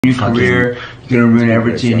your career, you're gonna ruin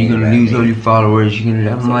everything, you're gonna lose all your followers, you're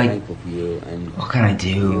gonna, I'm like, what can I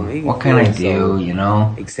do? What can I do, you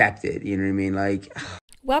know? Accept it, you know what I mean? Like,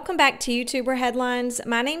 welcome back to YouTuber Headlines.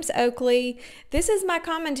 My name's Oakley. This is my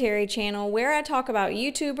commentary channel where I talk about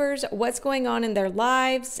YouTubers, what's going on in their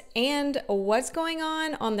lives, and what's going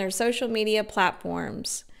on their social media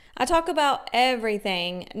platforms. I talk about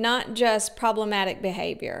everything, not just problematic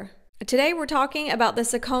behavior. Today we're talking about the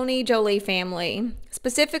SACCONEJOLY family.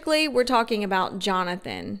 Specifically, we're talking about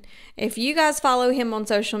Jonathan. If you guys follow him on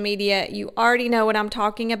social media, you already know what I'm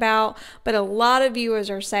talking about, but a lot of viewers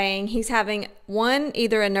are saying he's having one,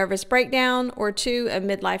 either a nervous breakdown, or two, a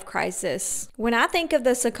midlife crisis. When I think of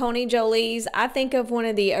the SACCONEJOLYs, I think of one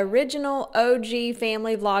of the original OG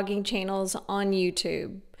family vlogging channels on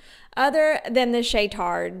YouTube. Other than the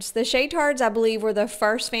Shaytards. The Shaytards, I believe, were the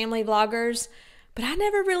first family vloggers, but I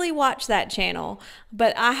never really watched that channel.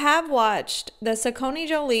 But I have watched the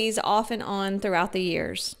SACCONEJOLYs off and on throughout the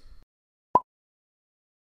years.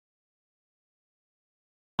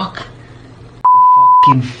 Fuck the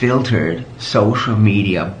fucking filtered social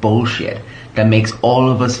media bullshit that makes all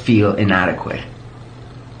of us feel inadequate.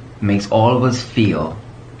 Makes all of us feel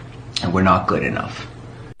that we're not good enough.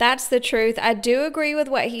 That's the truth. I do agree with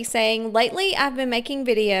what he's saying. Lately, I've been making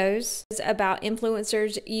videos about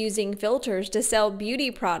influencers using filters to sell beauty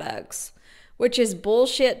products, which is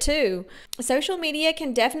bullshit too. Social media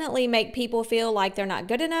can definitely make people feel like they're not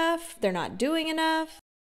good enough, they're not doing enough.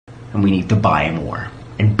 And we need to buy more,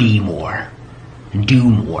 and be more, and do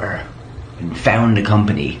more, and found a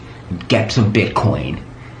company, and get some Bitcoin,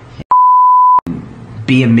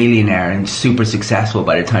 be a millionaire and super successful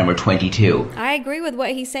by the time we're 22. I agree with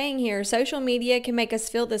what he's saying here. Social media can make us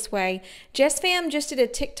feel this way. JessFam just did a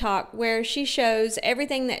TikTok where she shows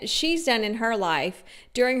everything that she's done in her life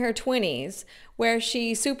during her 20s, where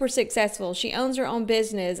she's super successful. She owns her own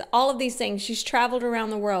business, all of these things. She's traveled around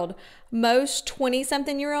the world. Most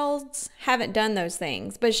 20-something-year-olds haven't done those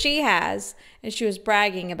things, but she has, and she was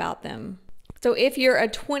bragging about them. So if you're a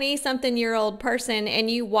 20-something-year-old person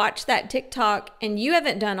and you watch that TikTok and you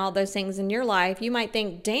haven't done all those things in your life, you might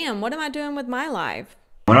think, damn, what am I doing with my life?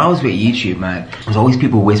 When I was with YouTube, man, there's always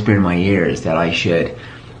people whispering in my ears that I should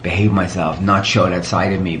behave myself, not show that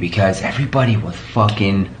side of me, because everybody was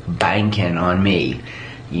fucking banking on me,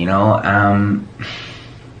 you know?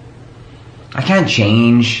 I can't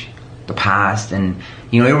change the past, and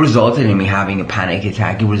you know, it resulted in me having a panic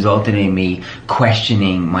attack. It resulted in me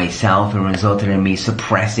questioning myself. It resulted in me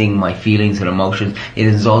suppressing my feelings and emotions. It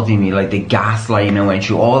resulted in me, like, the gaslighting I went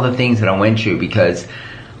through, all the things that I went through because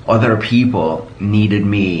other people needed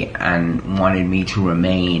me and wanted me to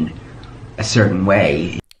remain a certain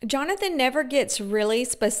way. Jonathan never gets really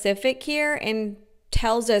specific here and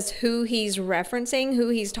tells us who he's referencing, who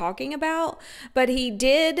he's talking about, but he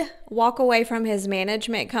did walk away from his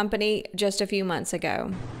management company just a few months ago.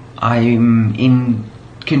 I'm in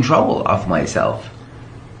control of myself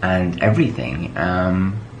and everything,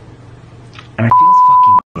 and it feels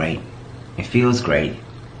fucking great. It feels great,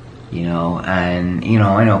 you know, and you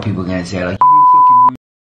know, I know people are gonna say like, you fucking rude.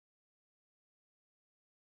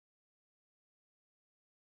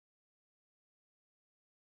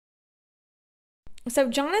 So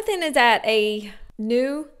Jonathan is at a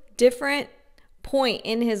new, different point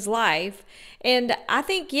in his life, and I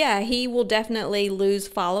think, yeah, he will definitely lose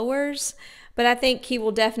followers, but I think he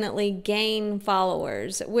will definitely gain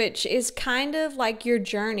followers, which is kind of like your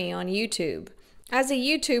journey on YouTube. As a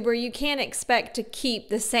YouTuber, you can't expect to keep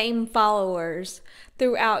the same followers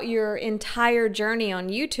throughout your entire journey on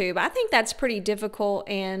YouTube. I think that's pretty difficult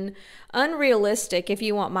and unrealistic, if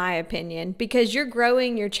you want my opinion, because you're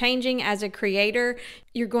growing, you're changing as a creator.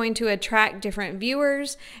 You're going to attract different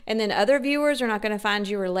viewers, and then other viewers are not going to find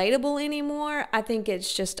you relatable anymore. I think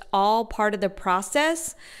it's just all part of the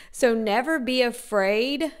process. So never be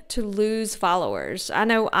afraid to lose followers. I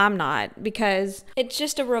know I'm not, because it's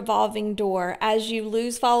just a revolving door. As you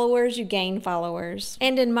lose followers, you gain followers.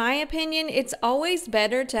 And in my opinion, it's always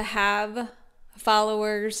better to have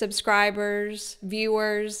followers, subscribers,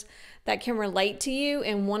 viewers that can relate to you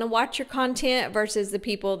and want to watch your content versus the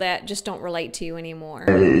people that just don't relate to you anymore.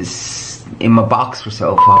 I was in my box for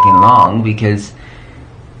so fucking long because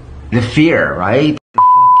the fear, right? The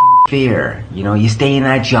fucking fear. You know, you stay in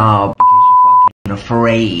that job because you're fucking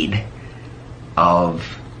afraid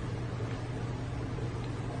of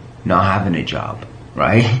not having a job,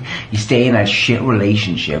 right? You stay in that shit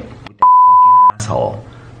relationship with that fucking asshole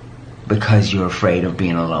because you're afraid of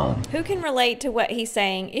being alone. Who can relate to what he's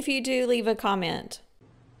saying? If you do, leave a comment.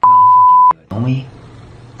 We all fucking do it, don't we?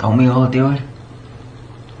 Don't we all do it?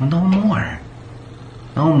 Well, no more.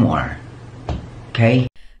 No more. Okay?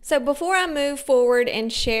 So before I move forward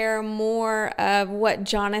and share more of what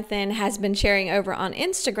Jonathan has been sharing over on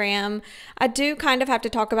Instagram, I do kind of have to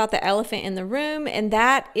talk about the elephant in the room, and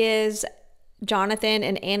that is Jonathan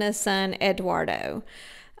and Anna's son, Eduardo.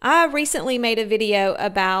 I recently made a video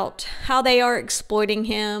about how they are exploiting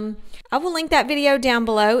him. I will link that video down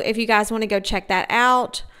below if you guys want to go check that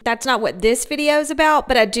out. That's not what this video is about,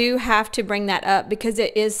 but I do have to bring that up because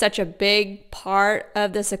it is such a big part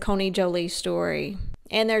of the SACCONEJOLY story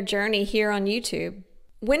and their journey here on YouTube.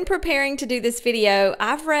 When preparing to do this video,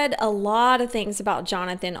 I've read a lot of things about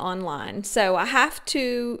Jonathan online, so I have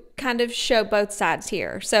to kind of show both sides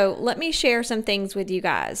here. So let me share some things with you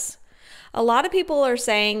guys. A lot of people are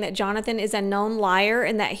saying that Jonathan is a known liar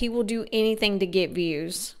and that he will do anything to get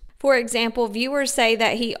views. For example, viewers say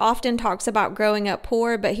that he often talks about growing up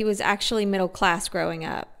poor, but he was actually middle class growing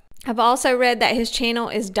up. I've also read that his channel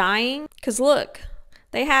is dying because look,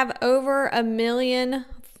 they have over 1 million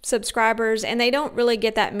subscribers and they don't really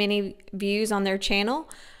get that many views on their channel.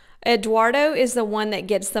 Eduardo is the one that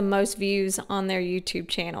gets the most views on their YouTube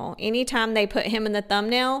channel. Anytime they put him in the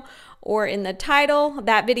thumbnail or in the title,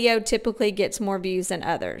 that video typically gets more views than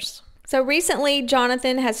others. So recently,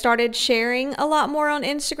 Jonathan has started sharing a lot more on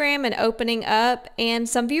Instagram and opening up, and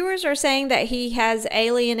some viewers are saying that he has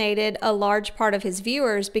alienated a large part of his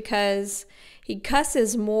viewers because he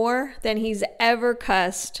cusses more than he's ever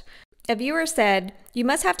cussed. A viewer said, "You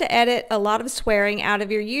must have to edit a lot of swearing out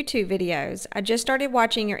of your YouTube videos. I just started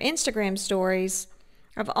watching your Instagram stories.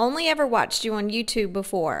 I've only ever watched you on YouTube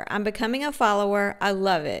before. I'm becoming a follower. I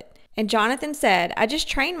love it." And Jonathan said, "I just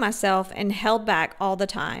trained myself and held back all the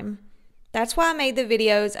time. That's why I made the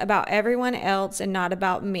videos about everyone else and not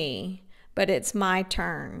about me, but it's my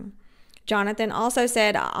turn." Jonathan also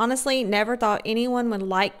said, "I honestly never thought anyone would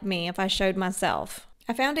like me if I showed myself.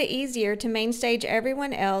 I found it easier to main stage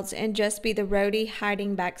everyone else and just be the roadie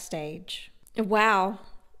hiding backstage." Wow.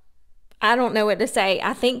 I don't know what to say.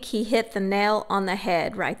 I think he hit the nail on the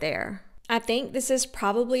head right there. I think this is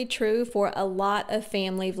probably true for a lot of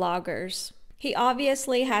family vloggers. He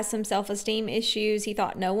obviously has some self-esteem issues. He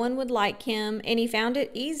thought no one would like him, and he found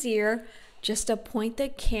it easier just to point the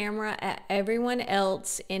camera at everyone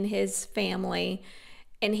else in his family,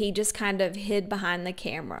 and he just kind of hid behind the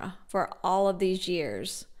camera for all of these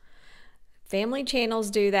years. Family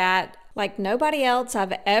channels do that like nobody else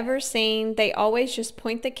I've ever seen. They always just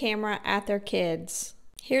point the camera at their kids.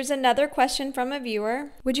 Here's another question from a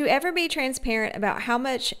viewer. Would you ever be transparent about how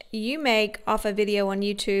much you make off a video on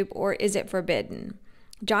YouTube, or is it forbidden?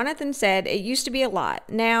 Jonathan said, "It used to be a lot.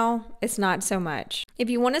 Now it's not so much. If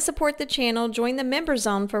you want to support the channel, join the member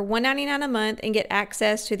zone for $1.99 a month and get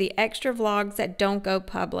access to the extra vlogs that don't go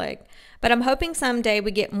public. But I'm hoping someday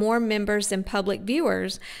we get more members than public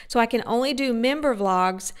viewers, so I can only do member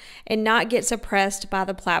vlogs and not get suppressed by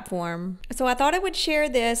the platform." So I thought I would share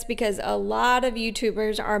this because a lot of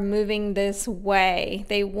YouTubers are moving this way.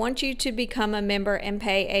 They want you to become a member and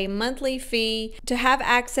pay a monthly fee to have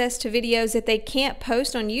access to videos that they can't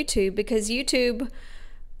post on YouTube because YouTube,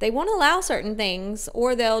 they won't allow certain things,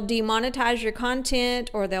 or they'll demonetize your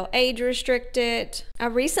content, or they'll age restrict it. I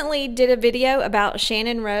recently did a video about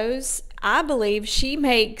Shannon Rose. I believe she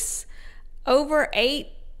makes over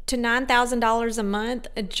 $8,000 to $9,000 a month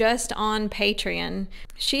just on Patreon.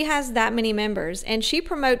 She has that many members, and she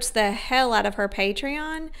promotes the hell out of her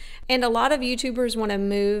Patreon, and a lot of YouTubers want to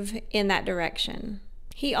move in that direction.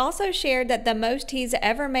 He also shared that the most he's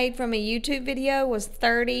ever made from a YouTube video was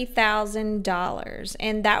 $30,000,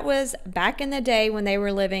 and that was back in the day when they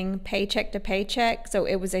were living paycheck to paycheck, so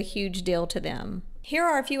it was a huge deal to them. Here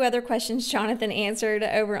are a few other questions Jonathan answered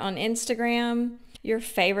over on Instagram. Your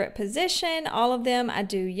favorite position? All of them. I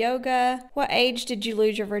do yoga. What age did you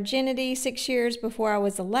lose your virginity? 6 years before I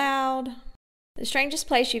was allowed. The strangest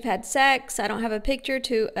place you've had sex? I don't have a picture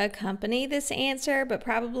to accompany this answer, but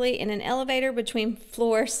probably in an elevator between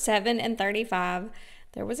floor 7 and 35.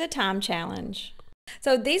 There was a time challenge.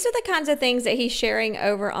 So these are the kinds of things that he's sharing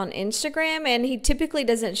over on Instagram, and he typically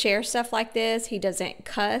doesn't share stuff like this. He doesn't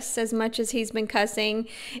cuss as much as he's been cussing.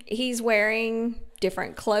 He's wearing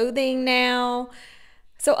different clothing now.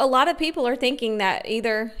 So a lot of people are thinking that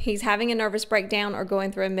either he's having a nervous breakdown or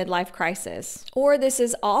going through a midlife crisis, or this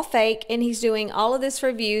is all fake and he's doing all of this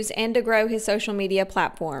for views and to grow his social media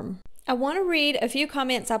platform. I want to read a few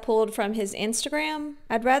comments I pulled from his Instagram.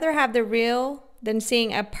 "I'd rather have the real than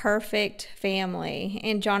seeing a perfect family."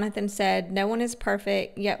 And Jonathan said, "No one is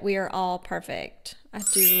perfect, yet we are all perfect." I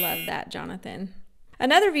do love that, Jonathan.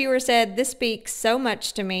 Another viewer said, "This speaks so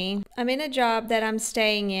much to me. I'm in a job that I'm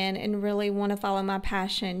staying in and really want to follow my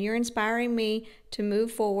passion. You're inspiring me to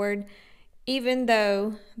move forward even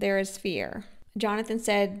though there is fear." Jonathan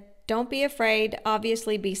said, don't be afraid,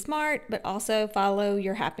 obviously be smart, but also follow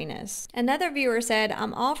your happiness. Another viewer said,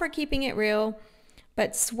 I'm all for keeping it real,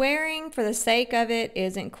 but swearing for the sake of it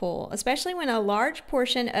isn't cool, especially when a large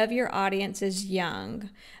portion of your audience is young.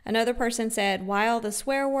 Another person said, why all the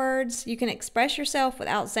swear words? You can express yourself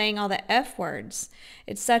without saying all the F words.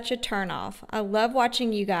 It's such a turnoff. I love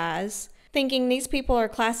watching you guys, thinking these people are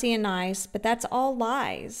classy and nice, but that's all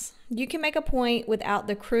lies. You can make a point without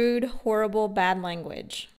the crude, horrible, bad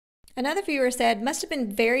language. Another viewer said, must have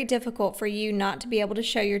been very difficult for you not to be able to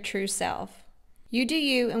show your true self. You do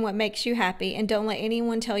you and what makes you happy, and don't let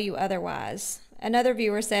anyone tell you otherwise. Another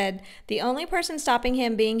viewer said, the only person stopping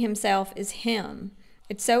him being himself is him.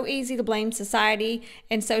 It's so easy to blame society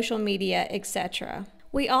and social media, etc.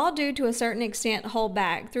 We all do to a certain extent hold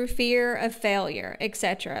back through fear of failure,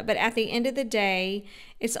 etc. But at the end of the day,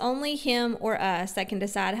 it's only him or us that can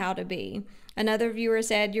decide how to be. Another viewer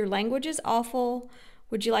said, your language is awful.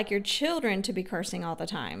 Would you like your children to be cursing all the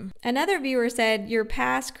time? Another viewer said, your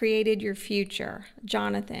past created your future,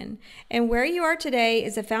 Jonathan. And where you are today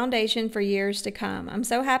is a foundation for years to come. I'm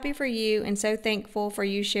so happy for you and so thankful for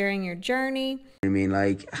you sharing your journey. I mean,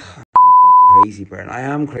 like, I'm a fucking crazy person. I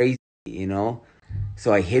am crazy, you know?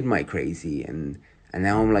 So I hid my crazy, and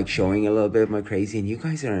now I'm like showing a little bit of my crazy, and you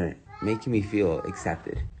guys are making me feel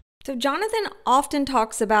accepted. So Jonathan often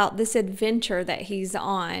talks about this adventure that he's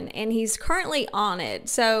on, and he's currently on it.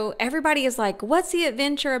 So everybody is like, what's the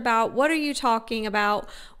adventure about? What are you talking about?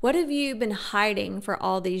 What have you been hiding for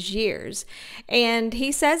all these years? And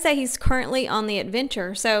he says that he's currently on the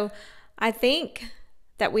adventure. So I think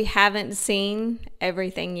that we haven't seen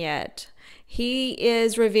everything yet. He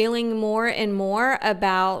is revealing more and more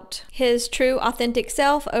about his true authentic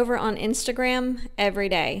self over on Instagram every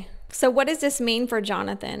day. So what does this mean for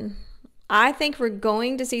Jonathan? I think we're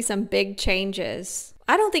going to see some big changes.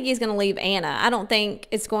 I don't think he's going to leave Anna. I don't think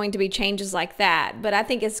it's going to be changes like that, but I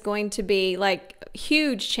think it's going to be like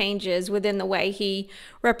huge changes within the way he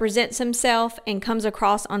represents himself and comes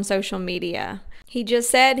across on social media. He just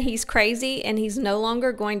said he's crazy and he's no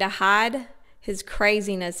longer going to hide his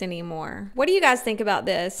craziness anymore. What do you guys think about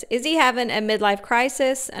this? Is he having a midlife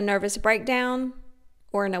crisis, a nervous breakdown,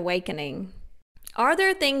 or an awakening? Are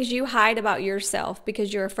there things you hide about yourself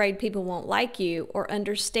because you're afraid people won't like you or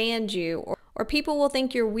understand you, or people will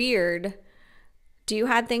think you're weird? Do you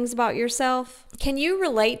hide things about yourself? Can you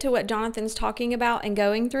relate to what Jonathan's talking about and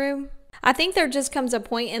going through? I think there just comes a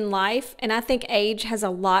point in life, and I think age has a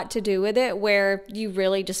lot to do with it, where you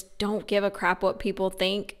really just don't give a crap what people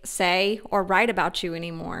think, say, or write about you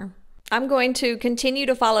anymore. I'm going to continue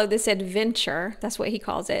to follow this adventure, that's what he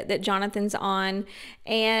calls it, that Jonathan's on,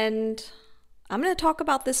 and I'm going to talk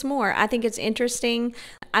about this more. I think it's interesting.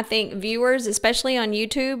 I think viewers, especially on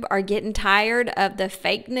YouTube, are getting tired of the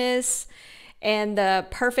fakeness and the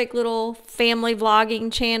perfect little family vlogging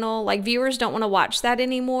channel. Like, viewers don't want to watch that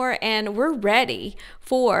anymore, and we're ready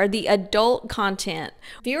for the adult content.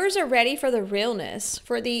 Viewers are ready for the realness,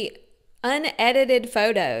 for the unedited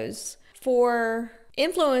photos, for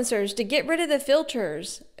influencers to get rid of the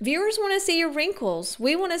filters. Viewers want to see your wrinkles.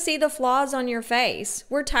 We want to see the flaws on your face.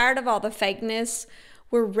 We're tired of all the fakeness.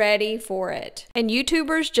 We're ready for it. And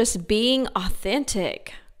YouTubers just being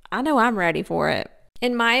authentic. I know I'm ready for it.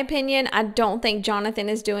 In my opinion, I don't think Jonathan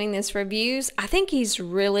is doing this for views. I think he's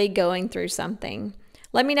really going through something.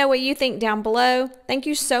 Let me know what you think down below. Thank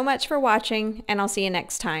you so much for watching, and I'll see you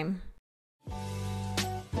next time.